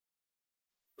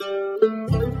Welcome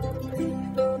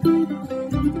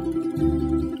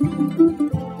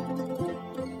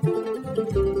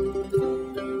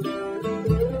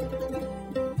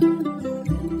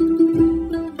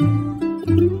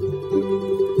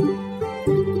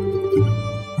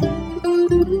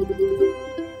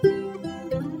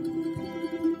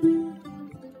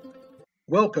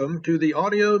to the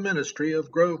audio ministry of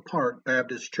Grove Park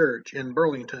Baptist Church in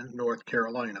Burlington, North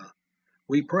Carolina.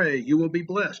 We pray you will be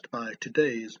blessed by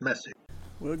today's message.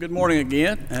 Well, good morning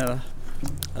again.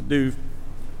 I do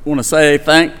want to say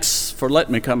thanks for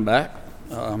letting me come back.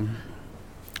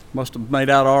 Must have made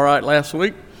out all right last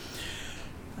week.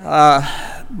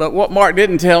 But what Mark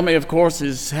didn't tell me, of course,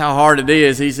 is how hard it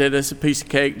is. He said, it's a piece of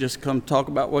cake, just come talk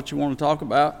about what you want to talk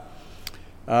about.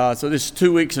 So this is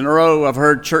 2 weeks in a row. I've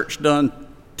heard church done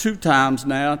 2 times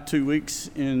now, 2 weeks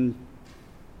in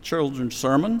children's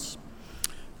sermons.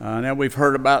 Now we've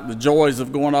heard about the joys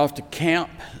of going off to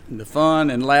camp and the fun,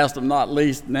 and last but not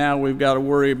least, now we've got to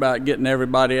worry about getting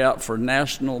everybody out for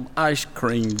National Ice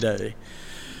Cream Day.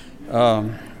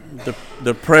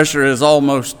 The pressure is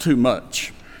almost too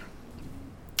much.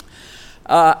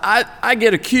 I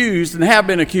get accused and have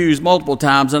been accused multiple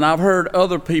times, and I've heard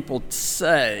other people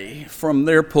say from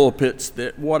their pulpits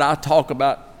that what I talk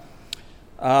about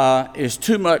is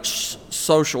too much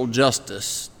social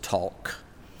justice talk,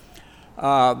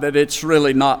 that it's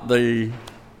really not the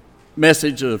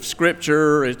message of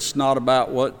Scripture, it's not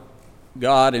about what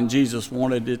God and Jesus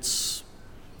wanted, it's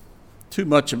too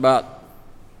much about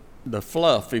the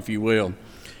fluff, if you will.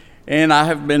 And I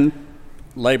have been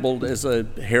labeled as a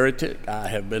heretic, I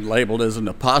have been labeled as an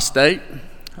apostate,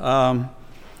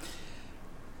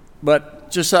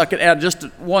 but just so I could add just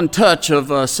one touch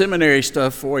of seminary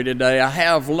stuff for you today, I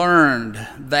have learned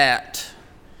that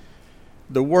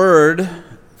the word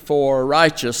for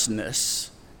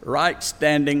righteousness, right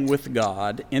standing with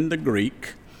God in the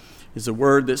Greek, is a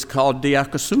word that's called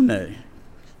diakosune.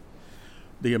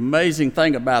 The amazing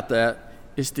thing about that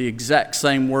is the exact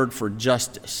same word for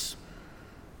justice.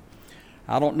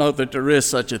 I don't know that there is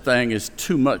such a thing as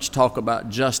too much talk about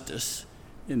justice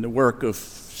in the work of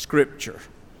Scripture.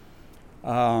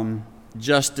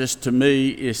 Justice to me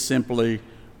is simply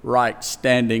right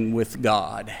standing with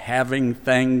God, having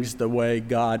things the way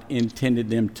God intended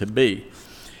them to be.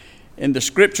 In the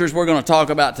Scriptures we're going to talk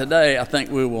about today, I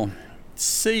think we will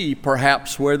see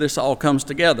perhaps where this all comes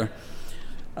together.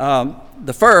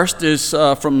 The first is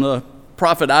from the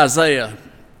prophet Isaiah,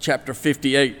 chapter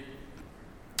 58.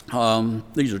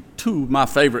 These are 2 of my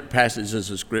favorite passages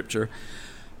of Scripture.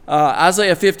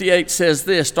 Isaiah 58 says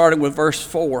this, starting with verse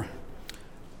 4.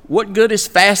 What good is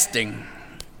fasting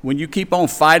when you keep on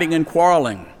fighting and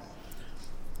quarreling?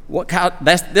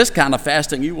 This kind of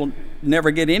fasting, you will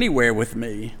never get anywhere with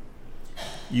me.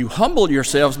 You humble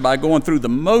yourselves by going through the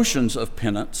motions of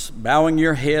penance, bowing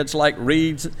your heads like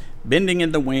reeds, bending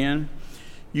in the wind.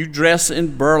 You dress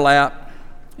in burlap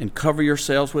and cover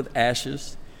yourselves with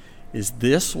ashes. Is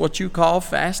this what you call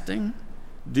fasting?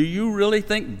 Do you really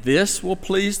think this will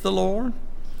please the Lord?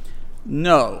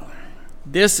 No,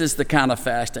 this is the kind of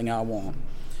fasting I want.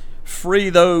 Free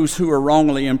those who are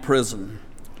wrongly imprisoned.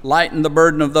 Lighten the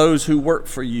burden of those who work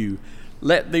for you.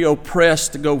 Let the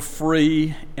oppressed go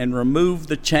free and remove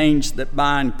the chains that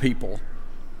bind people.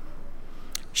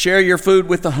 Share your food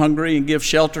with the hungry and give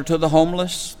shelter to the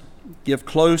homeless. Give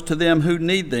clothes to them who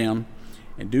need them.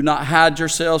 And do not hide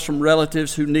yourselves from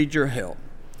relatives who need your help.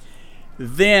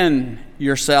 Then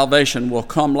your salvation will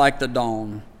come like the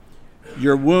dawn.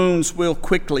 Your wounds will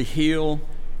quickly heal.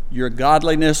 Your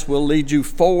godliness will lead you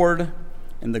forward,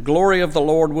 and the glory of the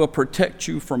Lord will protect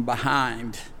you from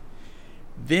behind.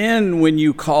 Then when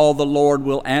you call, the Lord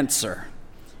will answer.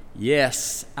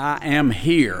 Yes, I am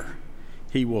here.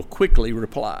 He will quickly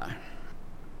reply.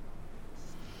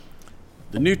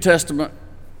 The New Testament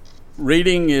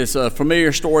reading is a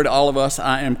familiar story to all of us,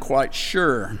 I am quite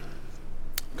sure.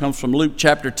 It comes from Luke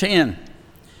chapter 10.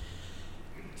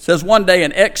 It says, one day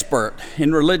an expert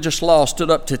in religious law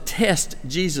stood up to test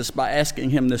Jesus by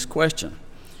asking him this question.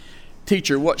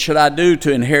 Teacher, what should I do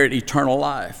to inherit eternal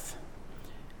life?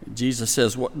 Jesus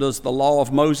says, what does the law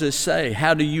of Moses say?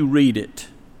 How do you read it?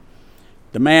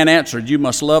 The man answered, you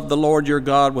must love the Lord your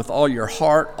God with all your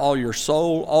heart, all your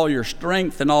soul, all your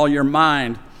strength, and all your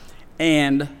mind,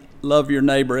 and love your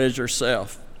neighbor as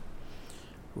yourself.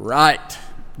 Right,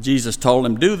 Jesus told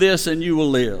him, do this and you will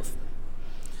live.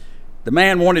 The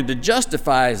man wanted to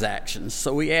justify his actions,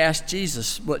 so he asked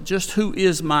Jesus, but just who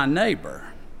is my neighbor?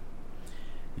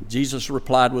 Jesus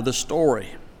replied with a story.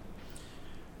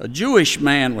 A Jewish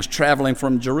man was traveling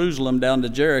from Jerusalem down to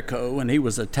Jericho, and he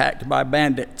was attacked by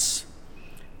bandits.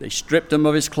 They stripped him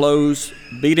of his clothes,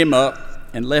 beat him up,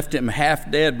 and left him half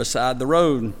dead beside the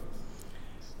road.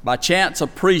 By chance, a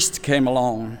priest came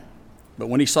along, but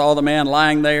when he saw the man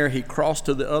lying there, he crossed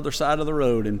to the other side of the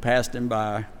road and passed him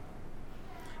by.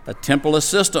 A temple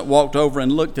assistant walked over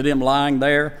and looked at him lying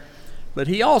there, but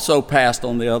he also passed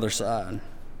on the other side.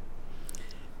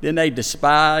 Then a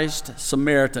despised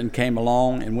Samaritan came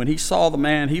along, and when he saw the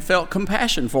man, he felt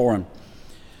compassion for him.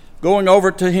 Going over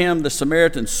to him, the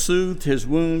Samaritan soothed his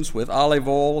wounds with olive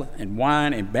oil and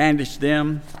wine and bandaged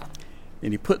them.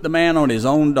 Then he put the man on his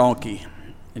own donkey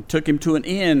and took him to an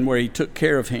inn where he took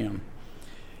care of him.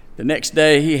 The next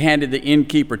day he handed the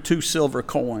innkeeper 2 silver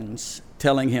coins,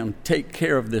 telling him, "Take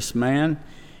care of this man.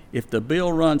 If the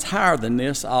bill runs higher than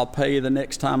this, I'll pay the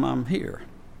next time I'm here."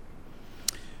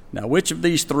 Now, which of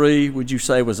these 3 would you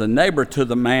say was a neighbor to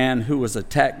the man who was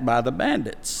attacked by the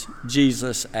bandits?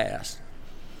 Jesus asked.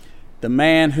 The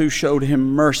man who showed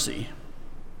him mercy.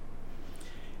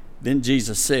 Then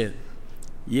Jesus said,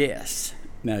 "Yes,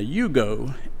 now you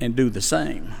go and do the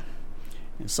same."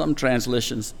 And some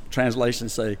translations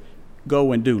say,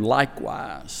 "Go and do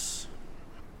likewise."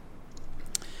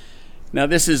 Now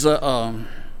this is an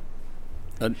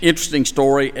interesting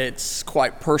story. It's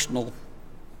quite personal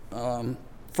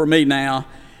for me now.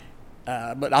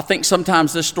 But I think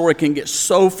sometimes this story can get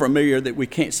so familiar that we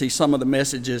can't see some of the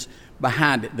messages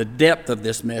behind it, the depth of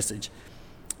this message.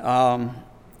 And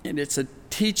it's a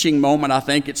teaching moment, I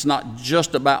think. It's not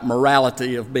just about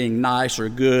morality of being nice or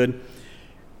good.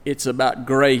 It's about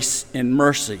grace and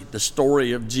mercy, the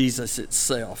story of Jesus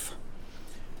itself.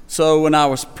 So when I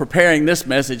was preparing this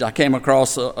message, I came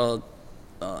across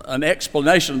an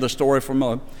explanation of the story from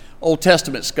an Old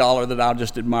Testament scholar that I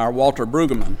just admire, Walter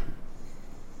Brueggemann.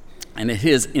 And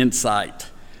his insight,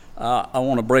 I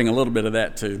want to bring a little bit of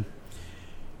that too.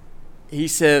 He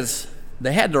says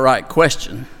they had the right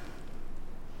question.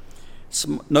 It's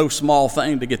no small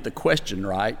thing to get the question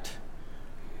right.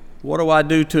 What do I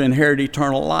do to inherit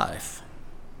eternal life?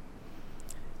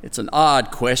 It's an odd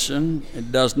question.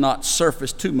 It does not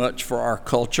surface too much for our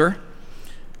culture.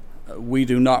 We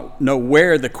do not know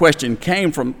where the question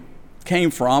came from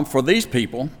for these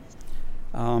people.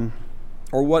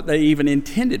 Or what they even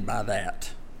intended by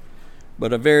that.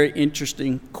 But a very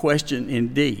interesting question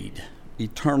indeed.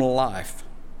 Eternal life.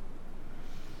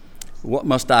 What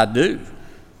must I do?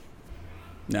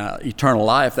 Now, eternal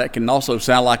life, that can also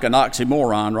sound like an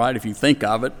oxymoron, right? If you think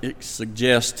of it, it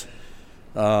suggests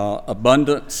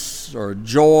abundance or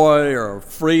joy or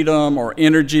freedom or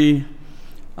energy.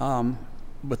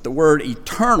 But the word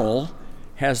eternal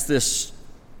has this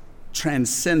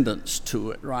transcendence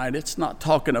to it, right? It's not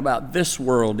talking about this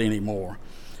world anymore.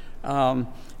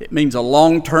 It means a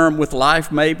long term with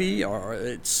life, maybe, or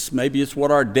maybe it's what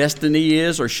our destiny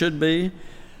is or should be.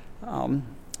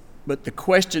 But the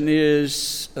question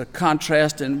is a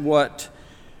contrast in what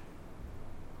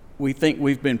we think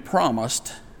we've been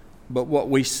promised, but what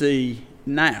we see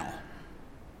now.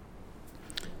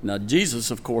 Now,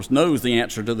 Jesus, of course, knows the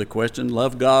answer to the question: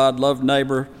 love God, love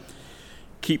neighbor,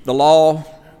 keep the law.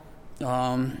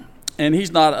 And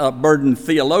he's not a burdened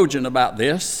theologian about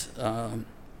this.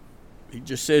 He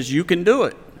just says you can do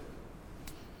it.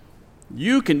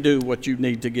 You can do what you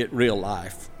need to get real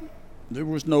life. There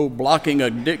was no blocking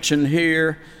addiction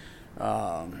here.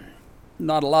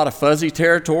 Not a lot of fuzzy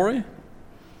territory.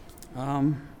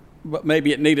 But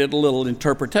maybe it needed a little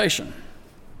interpretation.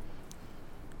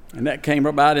 And that came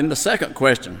about in the second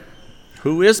question.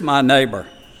 Who is my neighbor?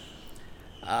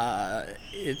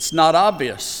 It's not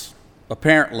obvious,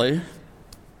 apparently,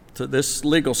 to this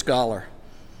legal scholar.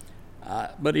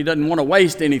 But he doesn't want to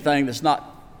waste anything that's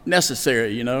not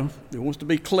necessary, you know. He wants to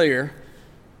be clear.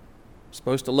 I'm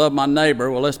supposed to love my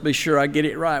neighbor. Well, let's be sure I get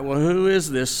it right. Well, who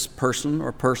is this person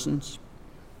or persons?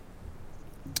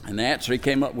 And the answer he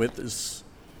came up with is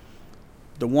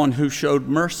the one who showed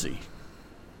mercy,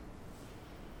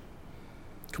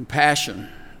 compassion,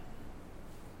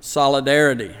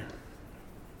 solidarity,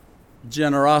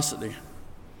 generosity.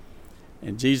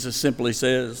 And Jesus simply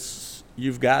says,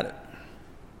 you've got it.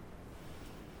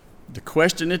 The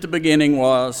question at the beginning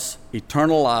was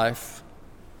eternal life.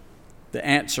 The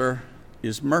answer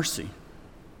is mercy.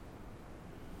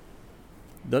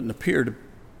 Doesn't appear to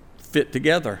fit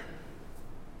together.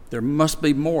 There must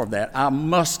be more of that. I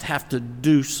must have to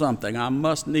do something. I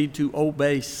must need to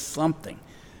obey something.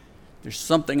 There's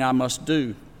something I must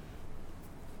do.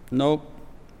 Nope,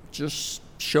 just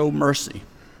show mercy.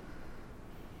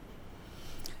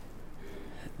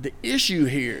 The issue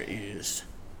here is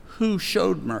who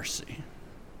showed mercy.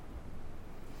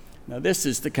 Now, this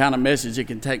is the kind of message that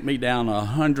can take me down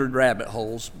 100 rabbit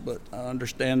holes, but I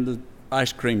understand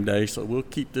ice cream day, so we'll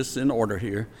keep this in order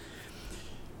here.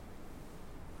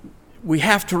 We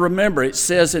have to remember, it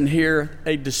says in here,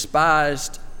 a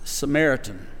despised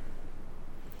Samaritan.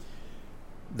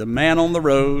 The man on the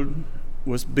road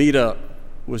was beat up,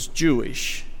 was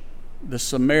Jewish. The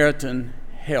Samaritan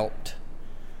helped.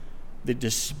 The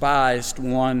despised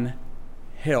one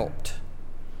helped.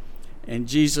 And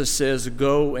Jesus says,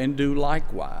 go and do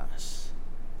likewise.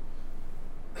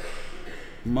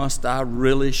 Must I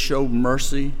really show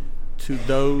mercy to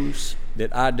those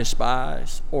that I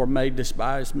despise or may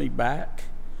despise me back?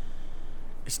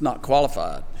 It's not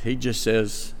qualified. He just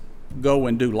says, go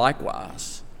and do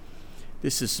likewise.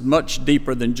 This is much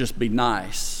deeper than just be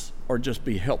nice or just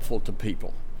be helpful to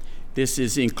people. This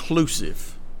is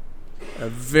inclusive, a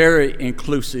very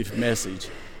inclusive message,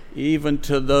 even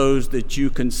to those that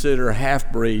you consider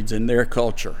half-breeds in their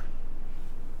culture.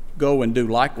 Go and do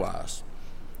likewise.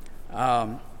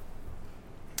 The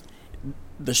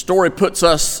story puts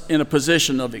us in a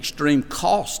position of extreme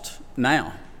cost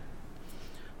now.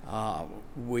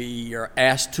 We are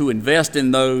asked to invest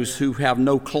in those who have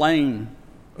no claim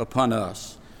upon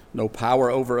us, no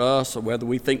power over us, or whether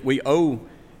we think we owe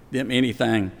them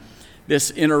anything.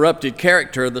 This interrupted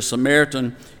character, the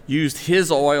Samaritan, used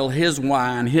his oil, his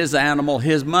wine, his animal,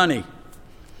 his money,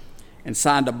 and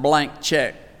signed a blank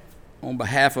check on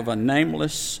behalf of a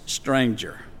nameless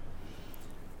stranger.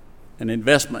 An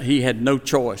investment he had no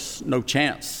choice, no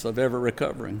chance of ever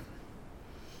recovering.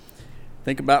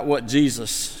 Think about what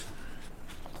Jesus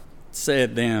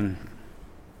said then.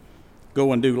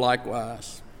 Go and do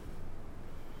likewise.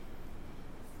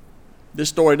 This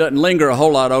story doesn't linger a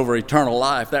whole lot over eternal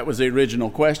life. That was the original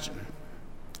question.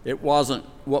 It wasn't,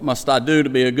 what must I do to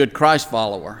be a good Christ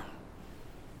follower?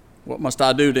 What must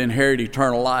I do to inherit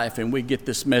eternal life? And we get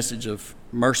this message of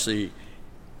mercy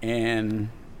and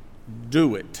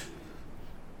do it.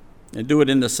 And do it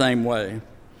in the same way.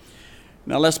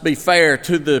 Now let's be fair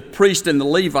to the priest and the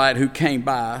Levite who came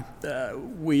by.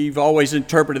 We've always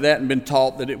interpreted that and been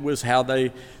taught that it was how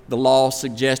the law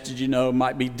suggested,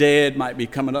 might be dead, might be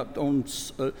coming up on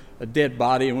a dead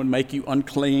body and would make you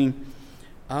unclean.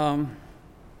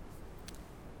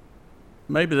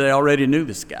 Maybe they already knew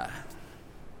this guy.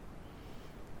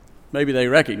 Maybe they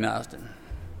recognized him.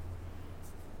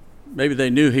 Maybe they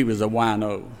knew he was a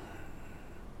wino.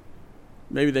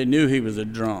 Maybe they knew he was a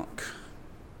drunk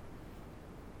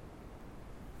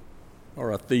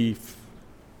or a thief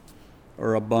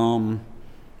or a bum,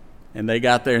 and they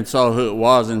got there and saw who it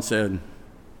was and said,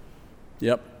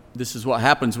 yep, this is what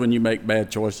happens when you make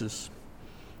bad choices,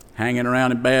 hanging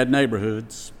around in bad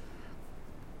neighborhoods.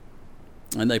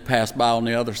 And they passed by on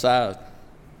the other side.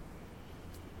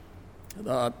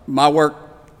 My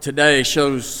work today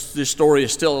shows this story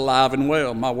is still alive and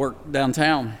well. My work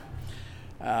downtown.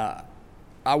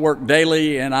 I work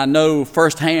daily, and I know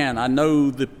firsthand, I know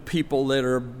the people that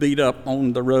are beat up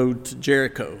on the road to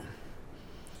Jericho.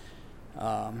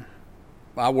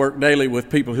 I work daily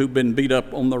with people who've been beat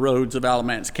up on the roads of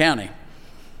Alamance County.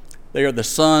 They are the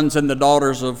sons and the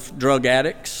daughters of drug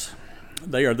addicts.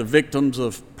 They are the victims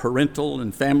of parental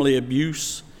and family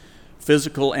abuse,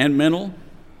 physical and mental.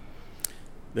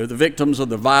 They're the victims of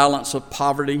the violence of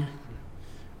poverty.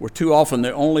 We're too often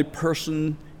the only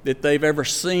person that they've ever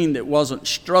seen that wasn't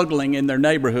struggling in their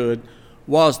neighborhood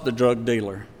was the drug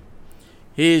dealer.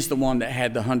 He's the one that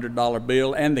had the $100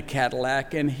 bill and the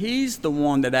Cadillac, and he's the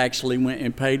one that actually went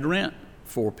and paid rent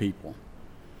for people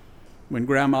when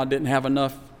grandma didn't have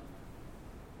enough.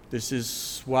 This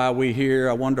is why we hear,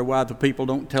 I wonder why the people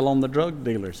don't tell on the drug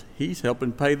dealers. He's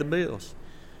helping pay the bills.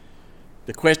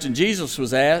 The question Jesus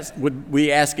would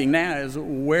be asking now is,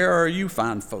 where are you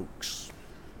fine folks?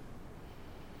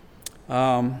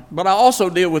 But I also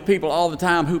deal with people all the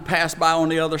time who pass by on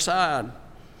the other side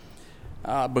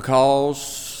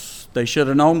because they should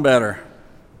have known better,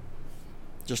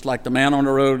 just like the man on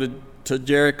the road to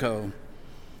Jericho.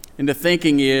 And the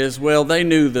thinking is, well, they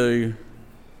knew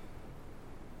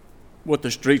what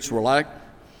the streets were like.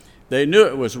 They knew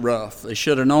it was rough. They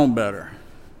should have known better.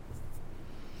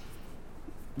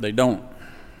 They don't.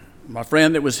 My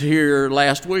friend that was here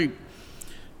last week,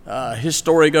 his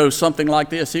story goes something like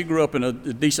this. He grew up in a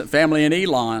decent family in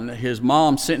Elon. His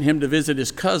mom sent him to visit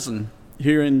his cousin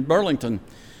here in Burlington.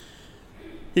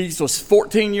 He was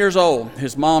 14 years old.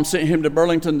 His mom sent him to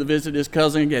Burlington to visit his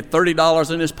cousin. He had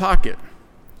 $30 in his pocket.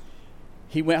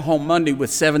 He went home Monday with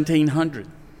 $1,700.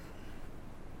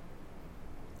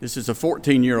 This is a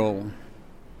 14-year-old.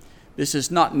 This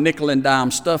is not nickel and dime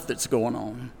stuff that's going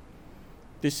on.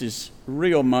 This is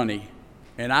real money.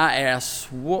 And I ask,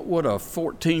 what would a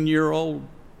 14-year-old,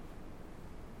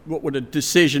 what would a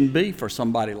decision be for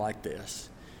somebody like this?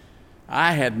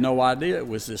 I had no idea it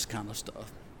was this kind of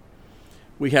stuff.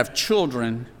 We have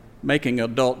children making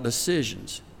adult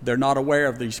decisions. They're not aware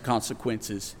of these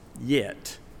consequences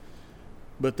yet,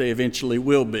 but they eventually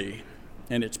will be,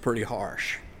 and it's pretty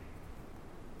harsh.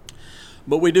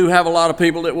 But we do have a lot of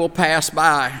people that will pass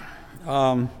by.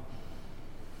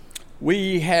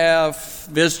 We have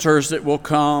visitors that will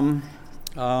come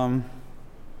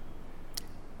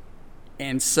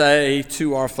and say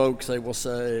to our folks, they will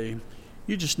say,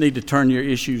 you just need to turn your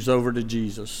issues over to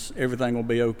Jesus. Everything will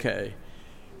be okay.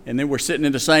 And then we're sitting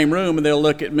in the same room, and they'll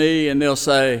look at me and they'll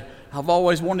say, I've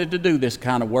always wanted to do this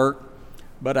kind of work,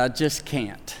 but I just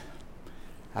can't.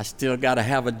 I still got to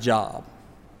have a job.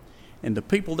 And the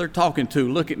people they're talking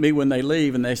to look at me when they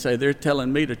leave and they say, they're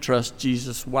telling me to trust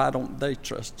Jesus. Why don't they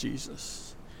trust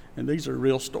Jesus? And these are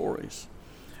real stories.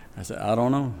 I said, I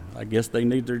don't know. I guess they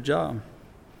need their job.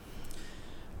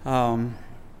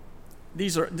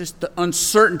 These are just the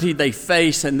uncertainty they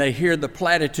face, and they hear the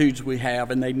platitudes we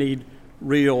have, and they need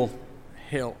real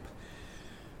help.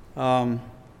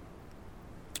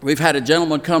 We've had a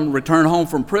gentleman return home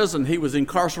from prison. He was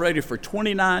incarcerated for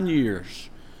 29 years,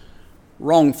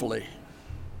 wrongfully.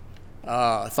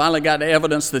 Finally got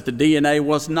evidence that the DNA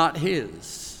was not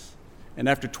his. And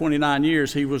after 29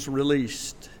 years, he was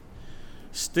released.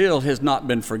 Still has not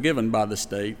been forgiven by the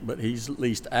state, but he's at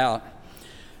least out.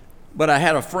 But I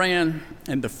had a friend,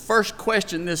 and the first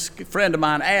question this friend of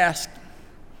mine asked,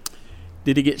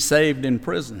 did he get saved in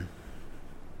prison?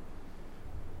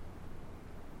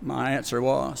 My answer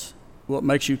was, what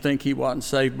makes you think he wasn't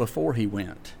saved before he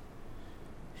went?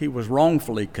 He was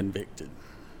wrongfully convicted.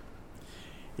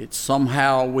 It's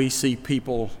somehow we see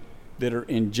people that are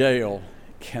in jail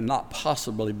cannot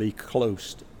possibly be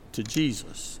close to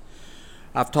Jesus.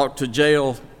 I've talked to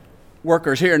jail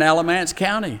workers here in Alamance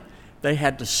County. They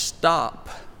had to stop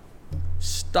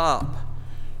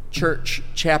church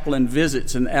chaplain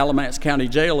visits in Alamance County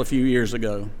Jail a few years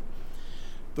ago.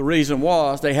 The reason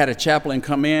was they had a chaplain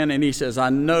come in and he says, I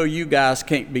know you guys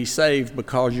can't be saved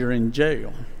because you're in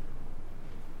jail.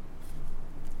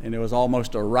 And it was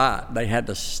almost a riot. They had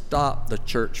to stop the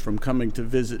church from coming to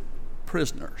visit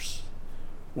prisoners.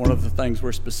 One of the things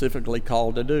we're specifically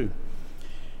called to do.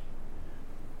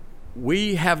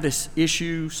 We have this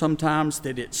issue sometimes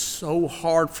that it's so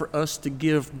hard for us to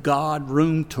give God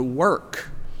room to work.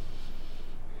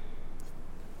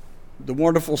 The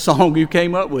wonderful song you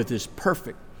came up with is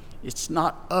perfect. It's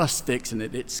not us fixing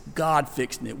it, it's God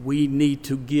fixing it. We need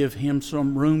to give him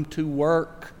some room to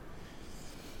work.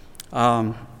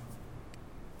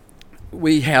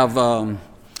 We have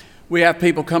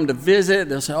people come to visit.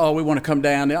 They'll say, oh, we want to come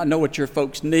down. I know what your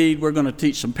folks need. We're going to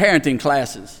teach some parenting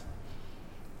classes.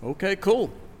 Okay,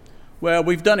 cool. Well,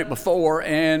 we've done it before,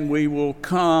 and we will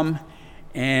come,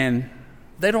 and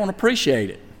they don't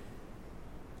appreciate it.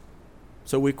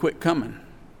 So we quit coming.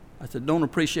 I said, don't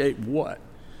appreciate what?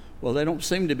 Well, they don't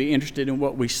seem to be interested in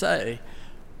what we say.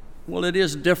 Well, it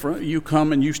is different. You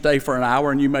come and you stay for an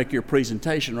hour and you make your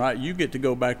presentation, right? You get to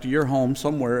go back to your home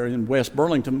somewhere in West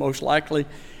Burlington, most likely,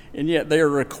 and yet they are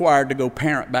required to go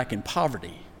parent back in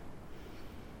poverty.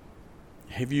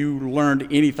 Have you learned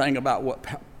anything about what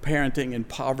parenting in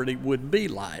poverty would be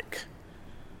like?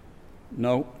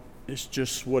 No, it's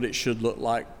just what it should look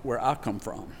like where I come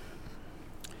from.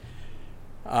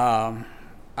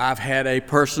 I've had a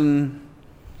person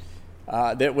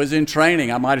that was in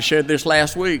training. I might have shared this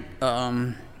last week.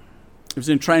 Was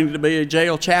in training to be a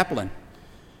jail chaplain.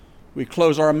 We'd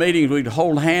close our meetings, we'd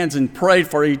hold hands and pray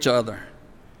for each other.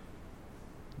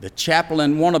 The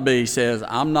chaplain wannabe says,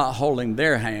 I'm not holding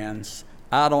their hands.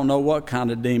 I don't know what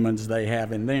kind of demons they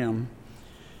have in them.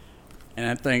 And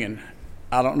I'm thinking,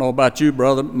 I don't know about you,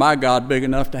 brother. My God big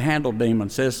enough to handle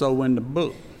demons. Says so in the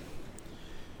book.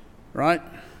 Right?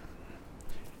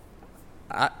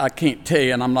 I can't tell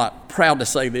you, and I'm not proud to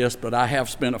say this, but I have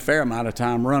spent a fair amount of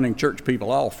time running church people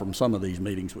off from some of these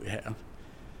meetings we have.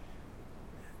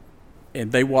 And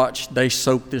they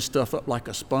soak this stuff up like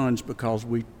a sponge because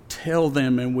we tell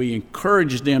them and we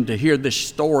encourage them to hear this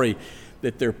story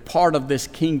that they're part of this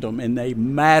kingdom and they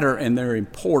matter and they're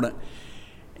important.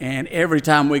 And every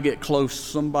time we get close,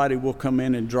 somebody will come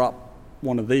in and drop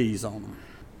one of these on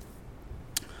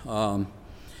them.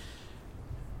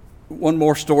 One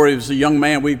more story is a young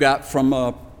man we've got from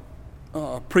a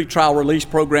pretrial release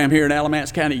program here in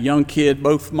Alamance County. Young kid,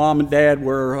 both mom and dad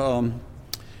were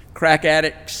crack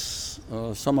addicts.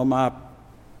 Some of my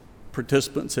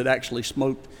participants had actually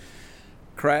smoked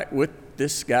crack with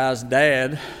this guy's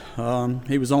dad.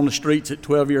 He was on the streets at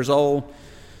 12 years old.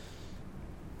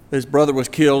 His brother was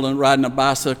killed and riding a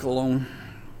bicycle on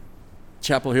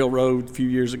Chapel Hill Road a few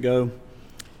years ago.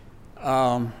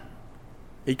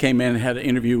 he came in and had an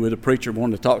interview with a preacher,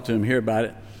 wanted to talk to him, hear about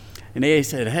it. And he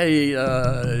said, hey,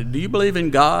 do you believe in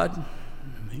God?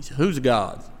 He said, who's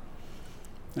God?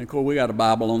 And of course, we got a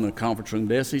Bible on the conference room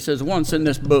desk. He says, the one that's in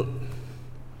this book.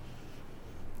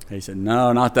 He said,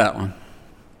 no, not that one.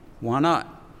 Why not?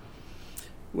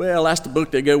 Well, that's the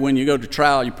book they go when you go to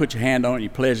trial, you put your hand on it, you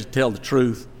pledge to tell the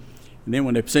truth. And then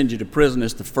when they send you to prison,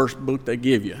 it's the first book they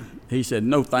give you. He said,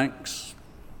 no thanks.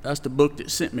 That's the book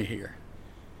that sent me here.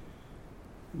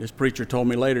 This preacher told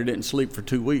me later didn't sleep for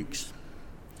 2 weeks.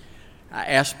 I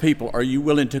asked people, are you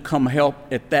willing to come help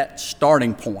at that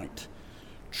starting point?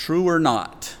 True or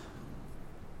not,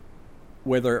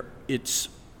 whether it's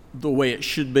the way it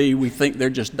should be, we think they're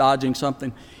just dodging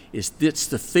something, it's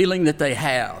the feeling that they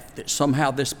have that somehow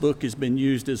this book has been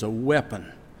used as a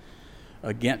weapon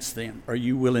against them. Are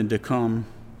you willing to come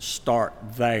start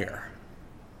there?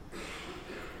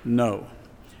 No.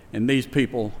 And these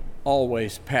people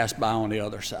always pass by on the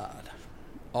other side.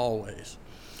 Always.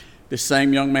 This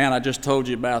same young man I just told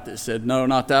you about that said, no,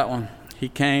 not that one. He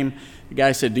came, the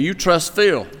guy said, do you trust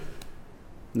Phil?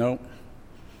 No.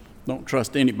 Don't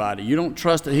trust anybody. You don't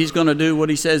trust that he's going to do what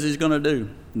he says he's going to do?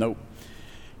 Nope.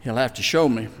 He'll have to show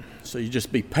me. So you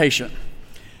just be patient.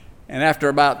 And after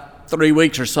about 3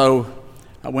 weeks or so,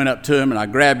 I went up to him and I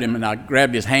grabbed him and I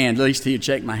grabbed his hand. At least he'd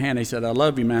shake my hand. He said, I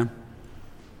love you, man.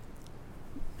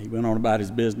 He went on about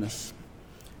his business.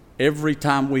 Every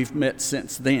time we've met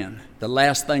since then, the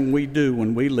last thing we do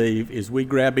when we leave is we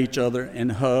grab each other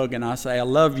and hug, and I say, I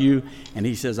love you, and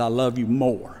he says, I love you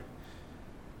more.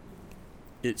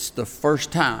 It's the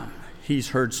first time he's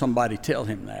heard somebody tell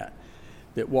him that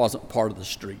wasn't part of the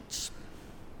streets.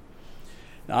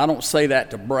 Now, I don't say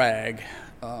that to brag.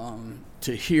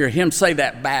 To hear him say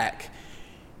that back,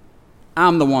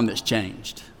 I'm the one that's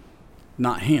changed,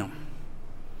 not him.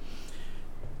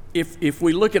 If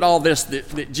we look at all this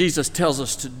that Jesus tells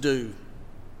us to do,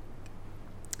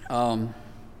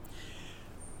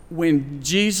 when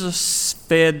Jesus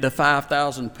fed the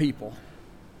 5,000 people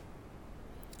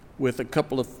with a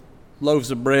couple of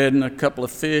loaves of bread and a couple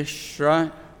of fish,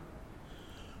 right?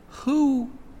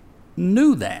 Who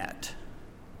knew that?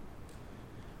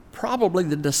 Probably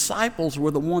the disciples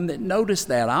were the one that noticed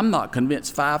that. I'm not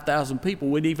convinced 5,000 people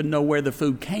would even know where the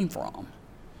food came from,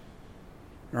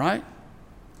 right?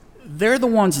 They're the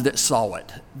ones that saw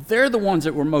it. They're the ones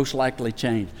that were most likely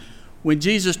changed. When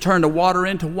Jesus turned the water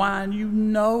into wine, you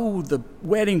know the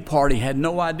wedding party had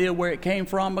no idea where it came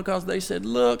from because they said,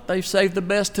 look, they've saved the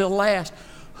best till last.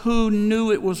 Who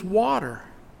knew it was water?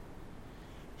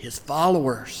 His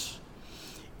followers.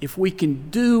 If we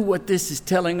can do what this is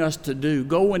telling us to do,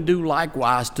 go and do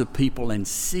likewise to people and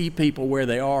see people where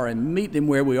they are and meet them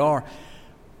where we are,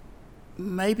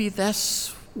 maybe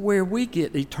that's where we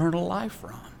get eternal life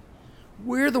from.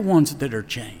 We're the ones that are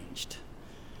changed.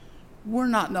 We're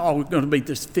not going to be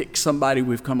this fix somebody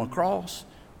we've come across.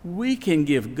 We can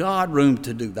give God room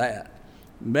to do that.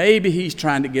 Maybe he's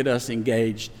trying to get us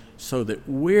engaged so that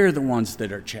we're the ones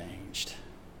that are changed.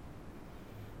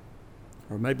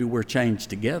 Or maybe we're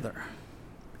changed together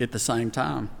at the same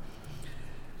time.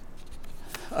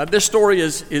 This story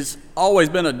is always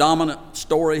been a dominant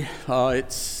story.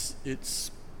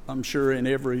 It's I'm sure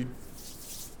in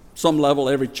some level,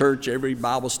 every church, every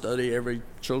Bible study, every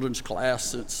children's class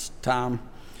since time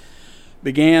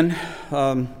began.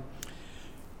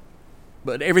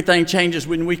 But everything changes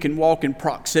when we can walk in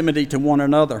proximity to one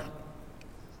another.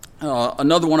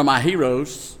 Another one of my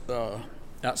heroes,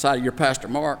 outside of your Pastor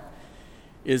Mark,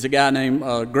 is a guy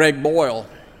named Greg Boyle.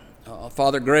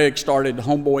 Father Greg started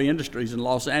Homeboy Industries in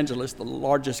Los Angeles, the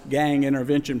largest gang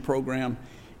intervention program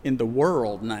in the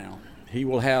world now. He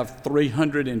will have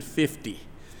 350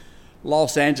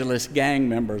 Los Angeles gang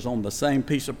members on the same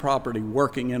piece of property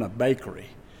working in a bakery.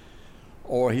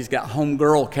 Or he's got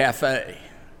Homegirl Cafe.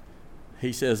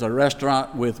 He says a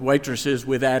restaurant with waitresses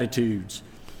with attitudes.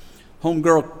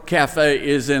 Homegirl Cafe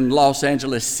is in Los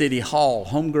Angeles City Hall.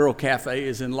 Homegirl Cafe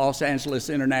is in Los Angeles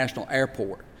International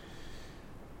Airport.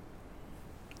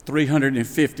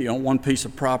 350 on one piece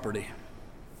of property.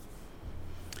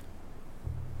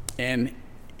 And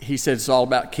he said it's all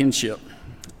about kinship.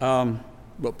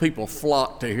 But people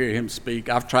flock to hear him speak.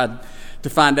 I've tried to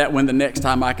find out when the next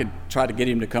time I could try to get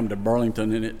him to come to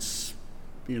Burlington, and it's,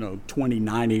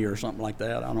 2090 or something like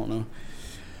that. I don't know.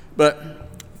 But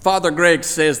Father Greg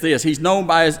says this. He's known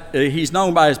by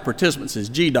his participants as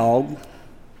G-Dog.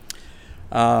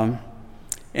 And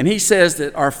he says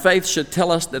that our faith should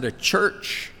tell us that a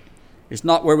church is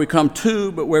not where we come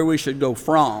to, but where we should go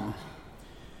from,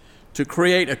 to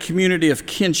create a community of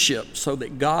kinship so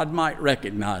that God might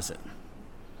recognize it.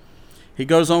 He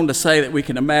goes on to say that we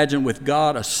can imagine with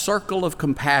God a circle of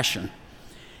compassion,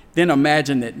 then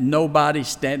imagine that nobody's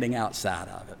standing outside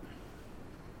of it.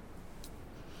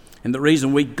 And the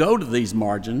reason we go to these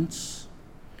margins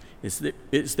is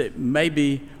that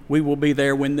maybe we will be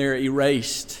there when they're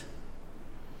erased.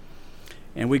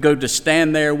 And we go to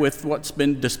stand there with what's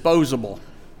been disposable,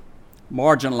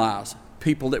 marginalized,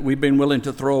 people that we've been willing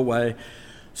to throw away,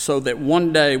 so that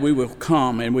one day we will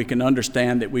come and we can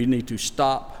understand that we need to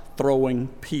stop throwing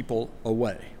people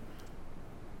away.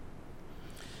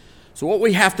 So what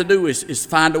we have to do is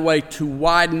find a way to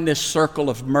widen this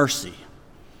circle of mercy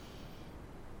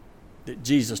that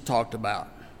Jesus talked about.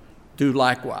 Do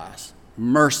likewise.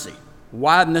 Mercy.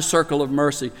 Widen the circle of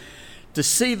mercy to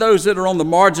see those that are on the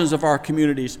margins of our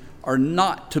communities are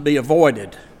not to be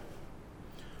avoided,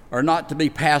 are not to be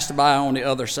passed by on the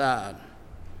other side.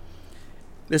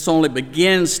 This only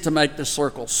begins to make the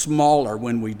circle smaller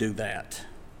when we do that,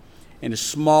 and is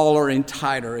smaller and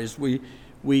tighter as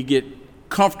we get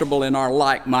comfortable in our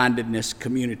like-mindedness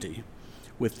community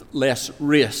with less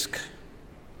risk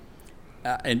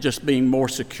and just being more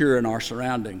secure in our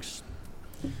surroundings.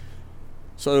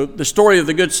 So the story of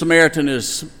the Good Samaritan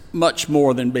is much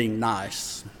more than being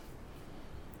nice.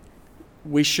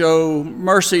 We show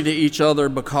mercy to each other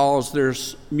because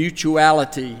there's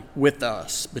mutuality with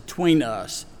us, between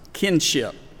us,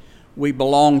 kinship. We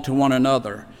belong to one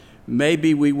another.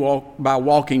 Maybe by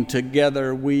walking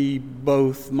together, we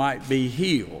both might be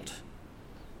healed,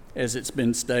 as it's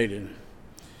been stated.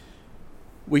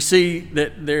 We see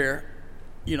that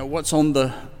what's on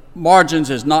the margins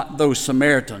is not those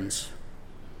Samaritans,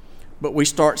 but we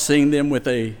start seeing them with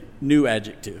a new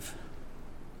adjective: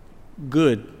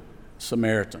 good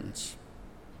Samaritans.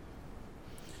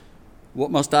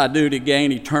 What must I do to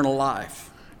gain eternal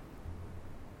life?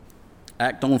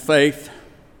 Act on faith,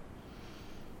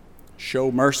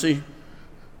 show mercy,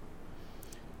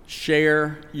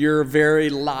 share your very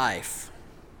life.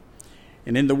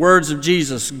 And in the words of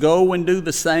Jesus, go and do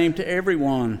the same to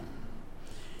everyone,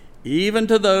 even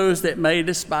to those that may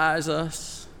despise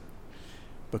us,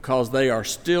 because they are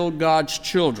still God's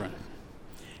children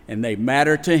and they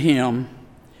matter to Him.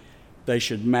 They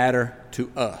should matter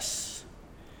to us.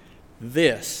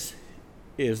 This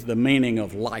is the meaning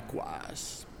of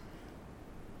likewise.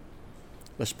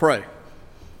 Let's pray.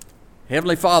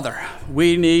 Heavenly Father,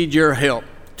 we need your help.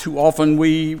 Too often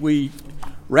we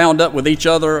round up with each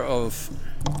other of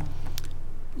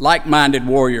like-minded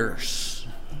warriors.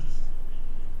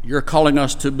 You're calling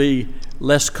us to be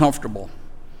less comfortable,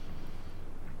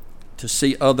 to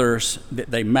see others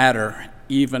that they matter,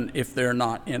 even if they're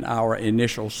not in our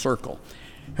initial circle.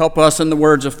 Help us, in the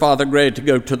words of Father Gray, to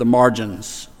go to the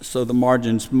margins, so the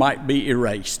margins might be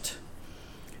erased.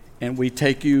 And we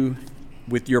take you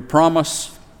with your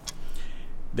promise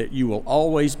that you will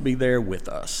always be there with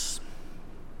us.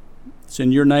 It's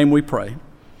in your name we pray.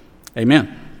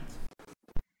 Amen.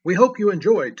 We hope you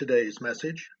enjoyed today's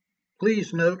message.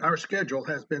 Please note our schedule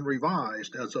has been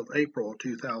revised as of April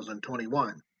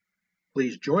 2021.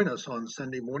 Please join us on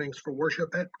Sunday mornings for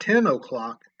worship at 10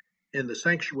 o'clock in the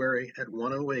sanctuary at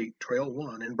 108 Trail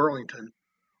 1 in Burlington,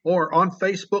 or on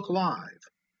Facebook Live.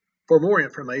 For more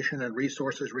information and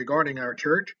resources regarding our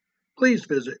church, please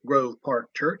visit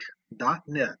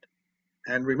groveparkchurch.net.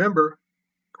 And remember,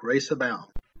 grace abound.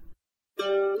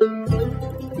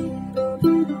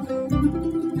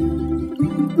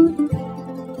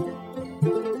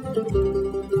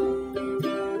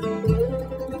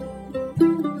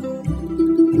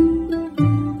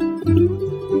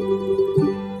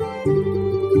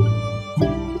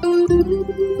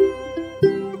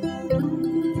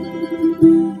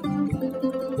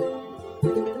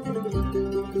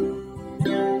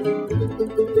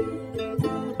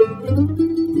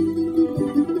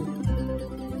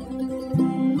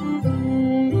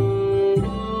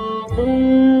 Thank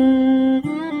you.